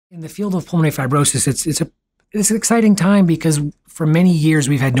In the field of pulmonary fibrosis, it's an exciting time because for many years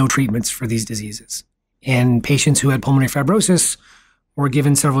we've had no treatments for these diseases. And patients who had pulmonary fibrosis were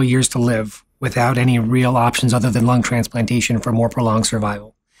given several years to live without any real options other than lung transplantation for more prolonged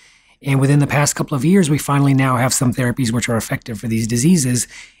survival. And within the past couple of years, we finally now have some therapies which are effective for these diseases,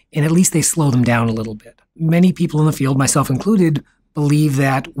 and at least they slow them down a little bit. Many people in the field, myself included, believe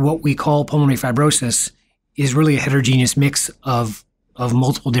that what we call pulmonary fibrosis is really a heterogeneous mix of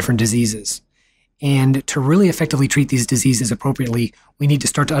multiple different diseases. And to really effectively treat these diseases appropriately, we need to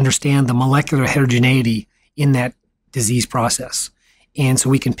start to understand the molecular heterogeneity in that disease process. And so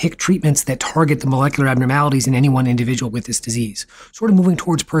we can pick treatments that target the molecular abnormalities in any one individual with this disease, sort of moving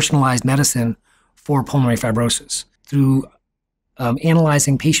towards personalized medicine for pulmonary fibrosis. Through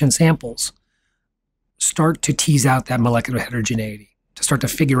analyzing patient samples, start to tease out that molecular heterogeneity, to start to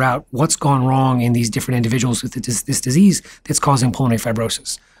figure out what's gone wrong in these different individuals with this disease that's causing pulmonary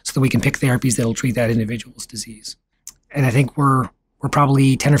fibrosis, so that we can pick therapies that'll treat that individual's disease. And I think we're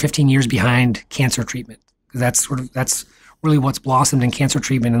probably 10 or 15 years behind cancer treatment. That's really what's blossomed in cancer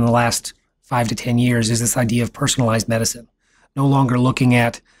treatment in the last 5 to 10 years, is this idea of personalized medicine. No longer looking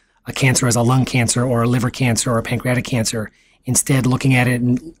at a cancer as a lung cancer or a liver cancer or a pancreatic cancer, instead looking at it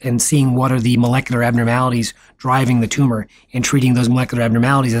and seeing what are the molecular abnormalities driving the tumor and treating those molecular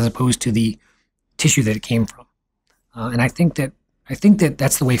abnormalities as opposed to the tissue that it came from. And I think that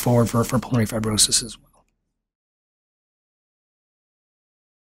that's the way forward for pulmonary fibrosis as well.